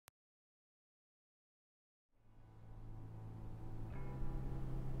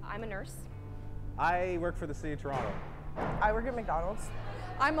I'm a nurse. I work for the City of Toronto. I work at McDonald's.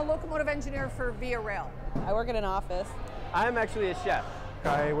 I'm a locomotive engineer for Via Rail. I work at an office. I'm actually a chef.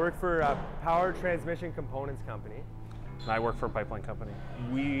 I work for a power transmission components company. I work for a pipeline company.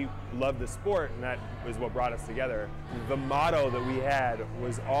 We love the sport, and that was what brought us together. The motto that we had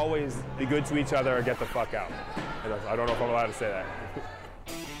was always be good to each other or get the fuck out. I don't know if I'm allowed to say that.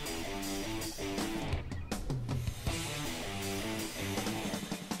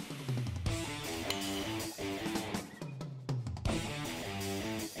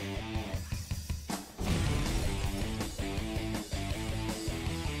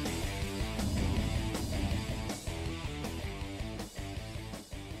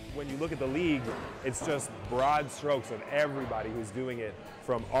 When you look at the league, it's just broad strokes of everybody who's doing it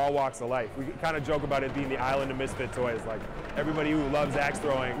from all walks of life. We kind of joke about it being the island of misfit toys. Like, everybody who loves axe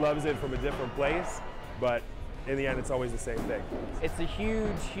throwing loves it from a different place, but in the end, it's always the same thing. It's a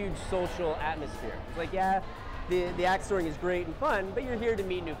huge, huge social atmosphere. It's like, yeah, the axe throwing is great and fun, but you're here to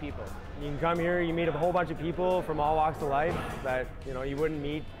meet new people. You can come here, you meet a whole bunch of people from all walks of life that you wouldn't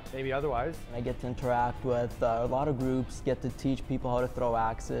meet maybe otherwise. I get to interact with a lot of groups, get to teach people how to throw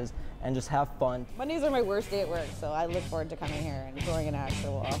axes, and just have fun. Mondays are my worst day at work, so I look forward to coming here and throwing an axe for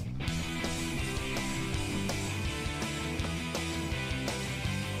a while.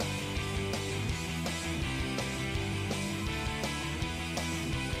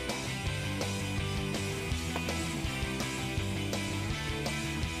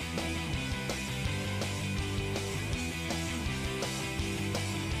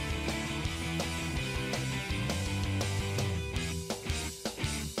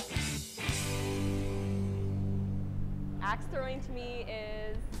 Axe throwing to me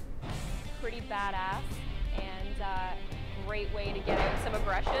is pretty badass and a great way to get out some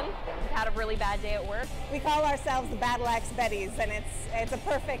aggression. I've had a really bad day at work. We call ourselves the Battle Axe Betties, and it's a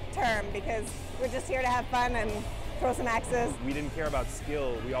perfect term because we're just here to have fun and throw some axes. We didn't care about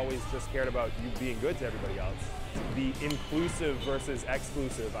skill, we always just cared about you being good to everybody else. The inclusive versus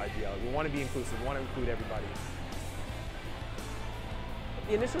exclusive ideal. We want to be inclusive, we want to include everybody.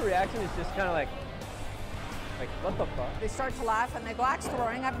 The initial reaction is just kind of like, what the fuck? They start to laugh and they go, axe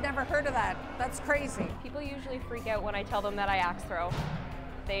throwing? I've never heard of that. That's crazy. People usually freak out when I tell them that I axe throw.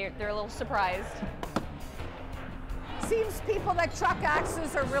 They're a little surprised. Seems people that truck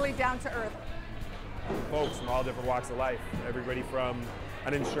axes are really down to earth. Folks from all different walks of life. Everybody from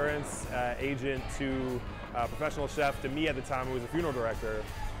an insurance agent to a professional chef to me at the time who was a funeral director.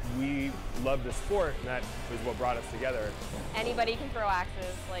 We loved the sport, and that was what brought us together. Anybody can throw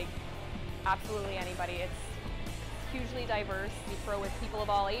axes, like absolutely anybody. It's hugely diverse. We throw with people of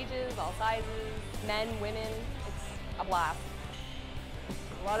all ages, all sizes, men, women. It's a blast.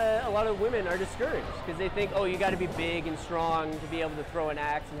 A lot of women are discouraged because they think, oh, you got to be big and strong to be able to throw an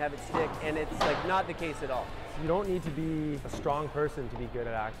axe and have it stick, and it's like not the case at all. You don't need to be a strong person to be good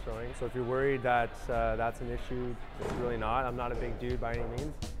at axe throwing. So if you're worried that that's an issue, it's really not. I'm not a big dude by any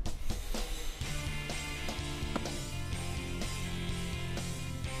means.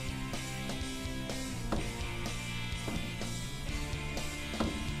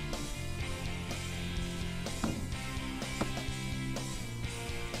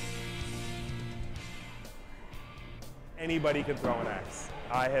 Anybody can throw an axe.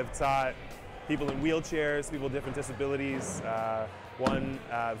 I have taught people in wheelchairs, people with different disabilities. One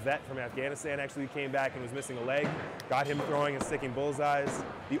vet from Afghanistan actually came back and was missing a leg. Got him throwing and sticking bullseyes.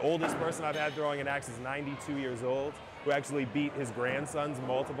 The oldest person I've had throwing an axe is 92 years old, who actually beat his grandsons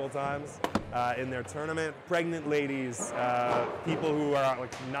multiple times in their tournament. Pregnant ladies, people who are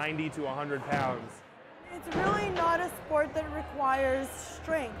like 90 to 100 pounds. It's really not a sport that requires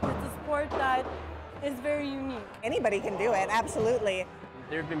strength. It's a sport that is very unique. Anybody can do it, absolutely.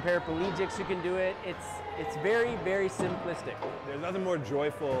 There have been paraplegics who can do it. It's very, very simplistic. There's nothing more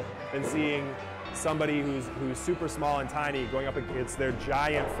joyful than seeing somebody who's super small and tiny going up against their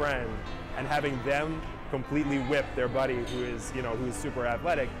giant friend and having them completely whip their buddy who's super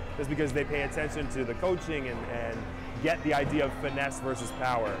athletic, just because they pay attention to the coaching and get the idea of finesse versus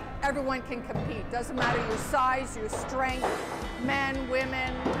power. Everyone can compete. Doesn't matter your size, your strength, men,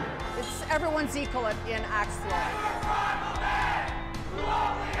 women. Everyone's equal in axe throwing.